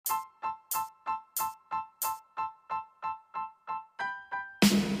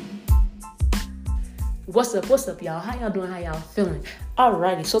What's up, y'all? How y'all doing? How y'all feeling?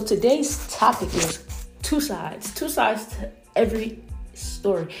 Alrighty, so today's topic is two sides to every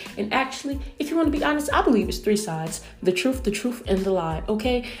story. And actually, if you want to be honest, I believe it's three sides: the truth, and the lie.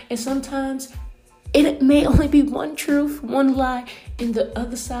 Okay, and sometimes it may only be one truth, one lie, and the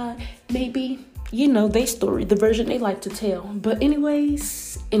other side may be, their story, the version they like to tell. But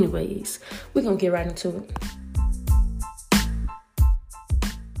anyways, we're gonna get right into it.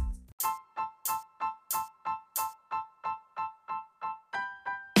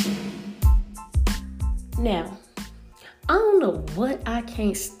 Now, I don't know what I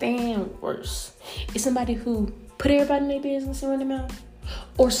can't stand worse. It's somebody who put everybody in their business and run their mouth,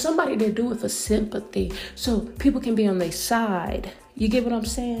 or somebody that do it for sympathy so people can be on their side. You get what I'm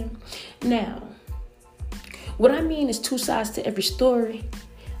saying? Now, what I mean is two sides to every story.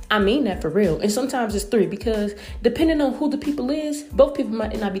 I mean that for real. And sometimes it's three, because depending on who the people is, both people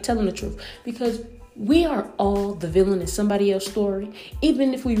might not be telling the truth, because we are all the villain in somebody else's story.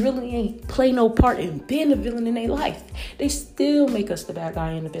 Even if we really ain't play no part in being a villain in their life, they still make us the bad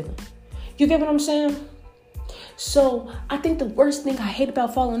guy and the villain. You get what I'm saying? So I think the worst thing I hate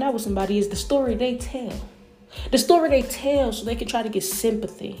about falling out with somebody is the story they tell. The story they tell so they can try to get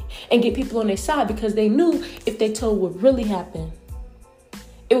sympathy and get people on their side, because they knew if they told what really happened,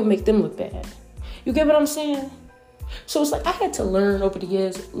 it would make them look bad. You get what I'm saying? So it's like I had to learn over the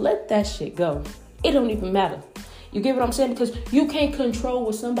years, let that shit go. It don't even matter. You get what I'm saying? Because you can't control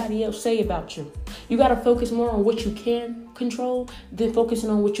what somebody else say about you. You got to focus more on what you can control than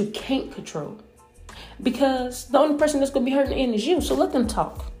focusing on what you can't control. Because the only person that's going to be hurting in is you. So let them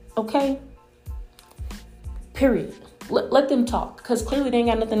talk. Okay? Period. Let them talk. Because clearly they ain't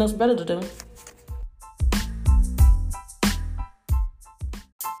got nothing else better to do.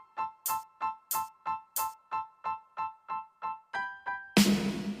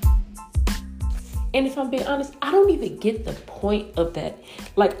 And if I'm being honest, I don't even get the point of that.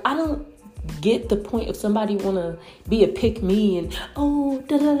 Like, I don't get the point of somebody want to be a pick me and, when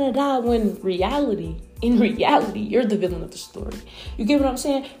in reality, you're the villain of the story. You get what I'm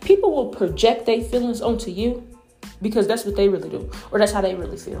saying? People will project their feelings onto you because that's what they really do, or that's how they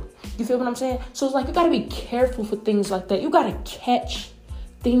really feel. You feel what I'm saying? So it's like, you got to be careful for things like that. You got to catch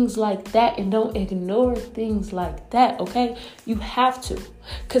things like that and don't ignore things like that, okay? You have to.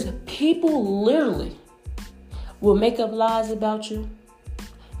 Because people literally will make up lies about you.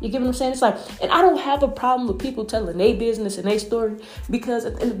 You get what I'm saying? It's like, and I don't have a problem with people telling their business and their story, because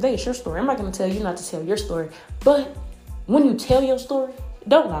at the end of the day, it's your story. I'm not going to tell you not to tell your story. But when you tell your story,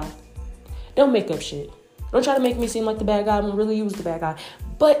 don't lie. Don't make up shit. Don't try to make me seem like the bad guy when really you was the bad guy.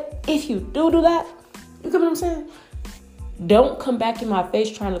 But if you do that, you get what I'm saying? Don't come back in my face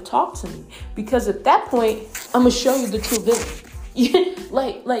trying to talk to me, because at that point, I'm going to show you the true villain.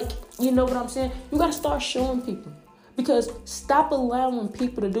 like, you know what I'm saying? You got to start showing people, because stop allowing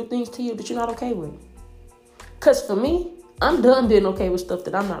people to do things to you that you're not okay with. Because for me, I'm done being okay with stuff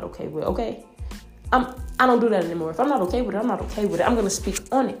that I'm not okay with, okay? I don't do that anymore. If I'm not okay with it, I'm not okay with it. I'm going to speak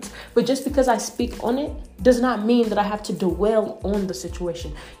on it. But just because I speak on it does not mean that I have to dwell on the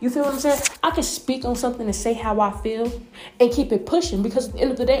situation. You feel what I'm saying? I can speak on something and say how I feel and keep it pushing, because at the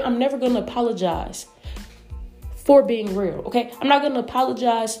end of the day, I'm never going to apologize for being real, okay? I'm not going to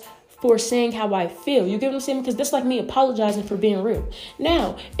apologize for saying how I feel. You get what I'm saying? Because that's like me apologizing for being real.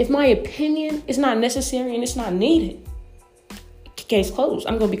 Now, if my opinion is not necessary and it's not needed, case closed.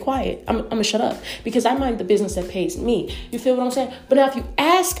 I'm going to be quiet. I'm going to shut up, because I mind the business that pays me. You feel what I'm saying? But now if you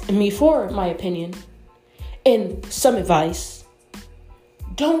ask me for my opinion and some advice,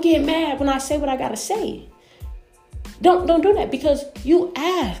 don't get mad when I say what I got to say. Don't do that, because you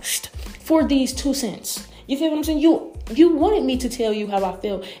asked for these 2 cents. You feel what I'm saying? You wanted me to tell you how I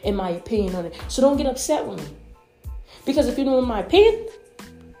feel and my opinion on it. So don't get upset with me, because if you know my opinion, you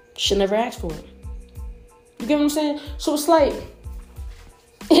should never ask for it. You get what I'm saying? So it's like,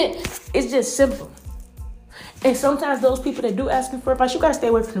 it's just simple. And sometimes those people that do ask you for advice, you got to stay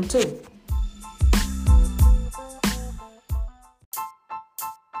away from them too.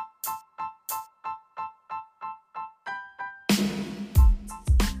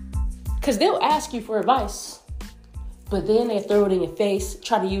 Because they'll ask you for advice, but then they throw it in your face,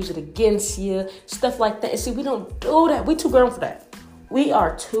 try to use it against you, stuff like that. And see, we don't do that. We too grown for that. We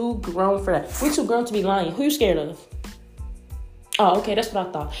are too grown for that. We too grown to be lying. Who you scared of? Oh, okay, that's what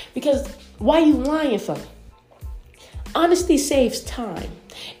I thought. Because why you lying for? Honesty saves time.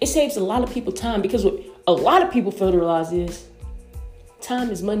 It saves a lot of people time, because what a lot of people fail to realize is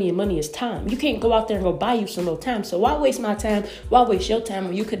time is money and money is time. You can't go out there and go buy you some more time. So why waste my time? Why waste your time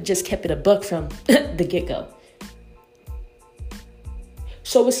when you could just kept it a buck from the get-go?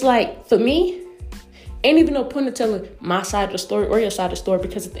 So it's like, for me, Ain't even no point in telling my side of the story or your side of the story,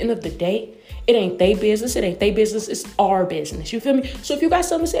 because at the end of the day, it ain't their business. It ain't their business. It's our business. You feel me? So if you got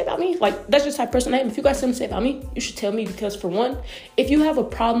something to say about me, like, that's just the type of person I am. If you got something to say about me, you should tell me, because for one, if you have a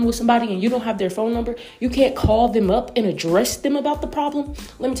problem with somebody and you don't have their phone number, you can't call them up and address them about the problem.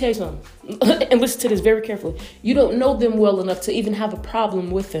 Let me tell you something. And listen to this very carefully. You don't know them well enough to even have a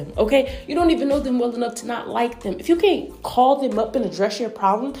problem with them, okay? You don't even know them well enough to not like them. If you can't call them up and address your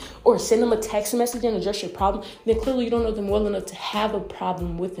problem, or send them a text message and address your problem, then clearly you don't know them well enough to have a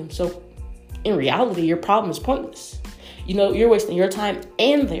problem with them. So in reality, your problem is pointless. You know, you're wasting your time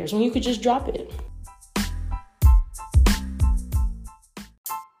and theirs when you could just drop it.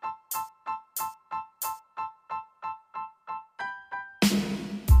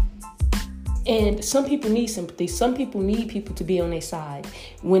 And some people need sympathy. Some people need people to be on their side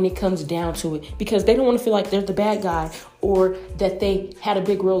when it comes down to it, because they don't want to feel like they're the bad guy or that they had a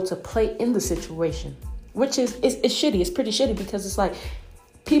big role to play in the situation, which is it's shitty. It's pretty shitty, because it's like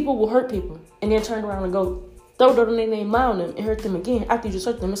people will hurt people and then turn around and go throw dirt on their name, lie on them, and hurt them again after you just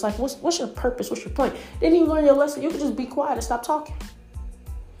hurt them. It's like, what's your purpose? What's your point? Didn't you learn your lesson? You could just be quiet and stop talking.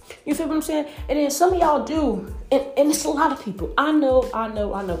 You feel what I'm saying? And then some of y'all do, and it's a lot of people. I know.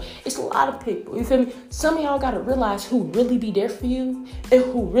 It's a lot of people. You feel me? Some of y'all got to realize who really be there for you and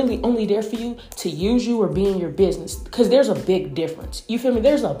who really only there for you to use you or be in your business. Because there's a big difference. You feel me?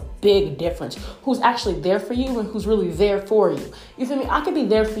 There's a big difference. Who's actually there for you and who's really there for you. You feel me? I could be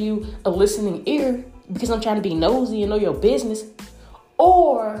there for you, a listening ear, because I'm trying to be nosy and know your business.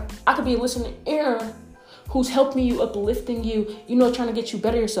 Or I could be a listening ear who's helping you, uplifting you, trying to get you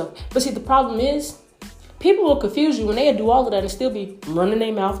better yourself. But see, the problem is, people will confuse you when they do all of that and still be running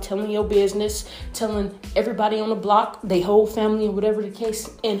their mouth, telling your business, telling everybody on the block, they whole family, and whatever the case,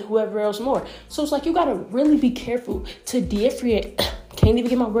 and whoever else more. So it's like, you got to really be careful to differentiate. Can't even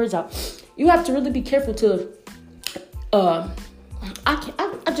get my words out. You have to really be careful to, I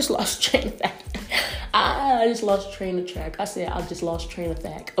just lost train of fact. I just lost train of track. I said, I just lost train of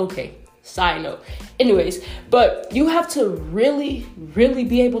fact. Okay. Side note. Anyways, but you have to really, really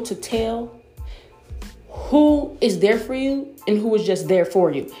be able to tell who is there for you and who is just there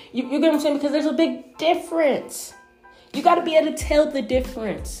for you. You get what I'm saying? Because there's a big difference. You got to be able to tell the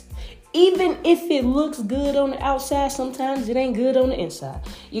difference. Even if it looks good on the outside, sometimes it ain't good on the inside.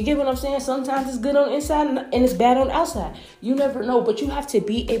 You get what I'm saying? Sometimes it's good on the inside and it's bad on the outside. You never know, but you have to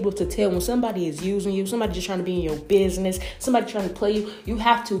be able to tell when somebody is using you, somebody just trying to be in your business, somebody trying to play you. You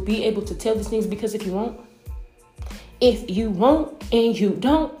have to be able to tell these things, because if you won't and you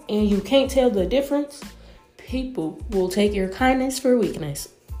don't and you can't tell the difference, people will take your kindness for weakness.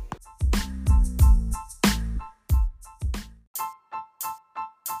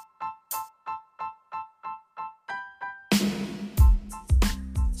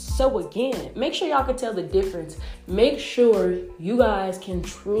 So again, make sure y'all can tell the difference. Make sure you guys can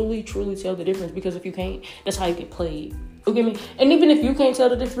truly, truly tell the difference, because if you can't, that's how you get played. You get me? And even if you can't tell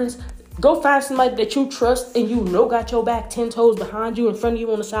the difference, go find somebody that you trust and got your back 10 toes behind you, in front of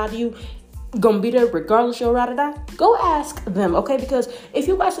you, on the side of you, gonna be there regardless you're ride or die. Go ask them, okay? Because if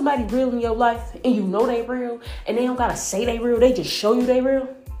you got somebody real in your life and you know they real and they don't gotta say they real, they just show you they real,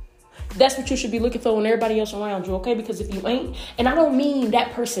 that's what you should be looking for when everybody else around you, okay? Because if you ain't, and I don't mean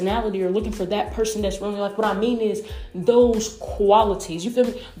that personality or looking for that person that's real in your life. What I mean is those qualities. You feel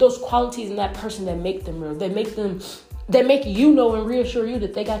me? Those qualities in that person that make them real. That make you know and reassure you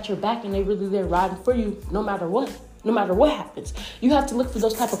that they got your back and they really there riding for you no matter what. No matter what happens. You have to look for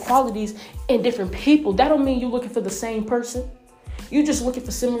those type of qualities in different people. That don't mean you're looking for the same person. You're just looking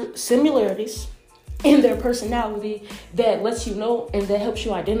for similarities in their personality that lets you know and that helps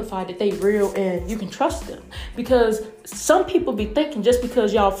you identify that they real and you can trust them. Because some people be thinking just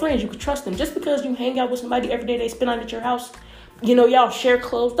because y'all friends, you can trust them. Just because you hang out with somebody every day, they spend out at your house, y'all share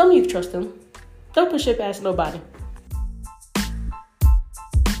clothes, don't mean you trust them. Don't push it past nobody.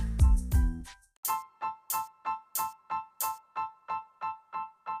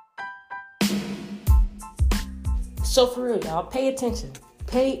 So for real, y'all, pay attention.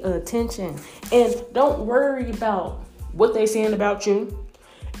 Pay attention. And don't worry about what they saying about you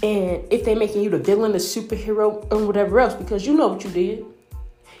and if they making you the villain, the superhero, and whatever else, because you know what you did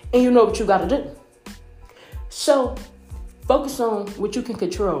and you know what you got to do. So focus on what you can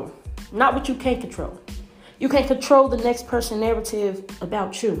control, not what you can't control. You can't control the next person's narrative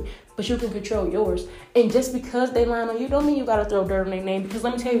about you, but you can control yours. And just because they lying on you don't mean you got to throw dirt on their name, because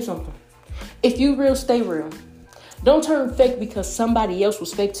let me tell you something. If you real, stay real. Don't turn fake because somebody else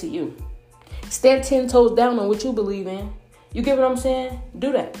was fake to you. Stand 10 toes down on what you believe in. You get what I'm saying?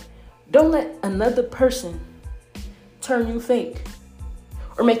 Do that. Don't let another person turn you fake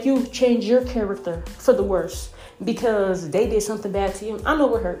or make you change your character for the worse because they did something bad to you. I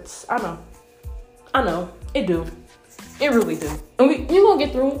know it hurts. I know. It do. It really do. And you gonna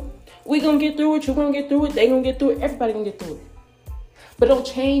get through it. We gonna get through it. You gonna get through it. They gonna get through it. Everybody gonna get through it. But don't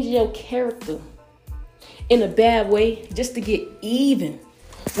change your character in a bad way just to get even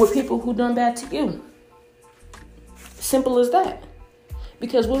with people who done bad to you. Simple as that.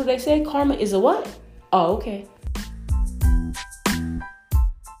 Because what do they say? Karma is a what? Oh, okay.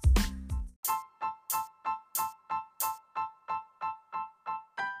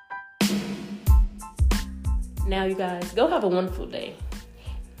 Now, you guys, go have a wonderful day.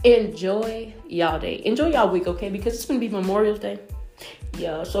 Enjoy y'all day. Enjoy y'all week, okay? Because it's going to be Memorial Day.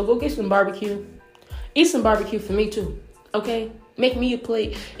 Yeah, so go get some barbecue. Eat some barbecue for me, too. Okay? Make me a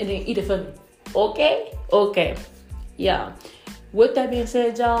plate and then eat it for me. Okay? Okay. Yeah. With that being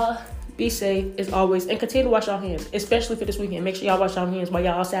said, y'all, be safe as always. And continue to wash your hands, especially for this weekend. Make sure y'all wash your hands while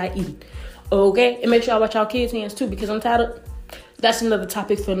y'all outside eating. Okay? And make sure y'all wash y'all kids' hands, too, because I'm tired of... That's another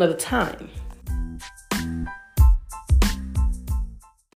topic for another time.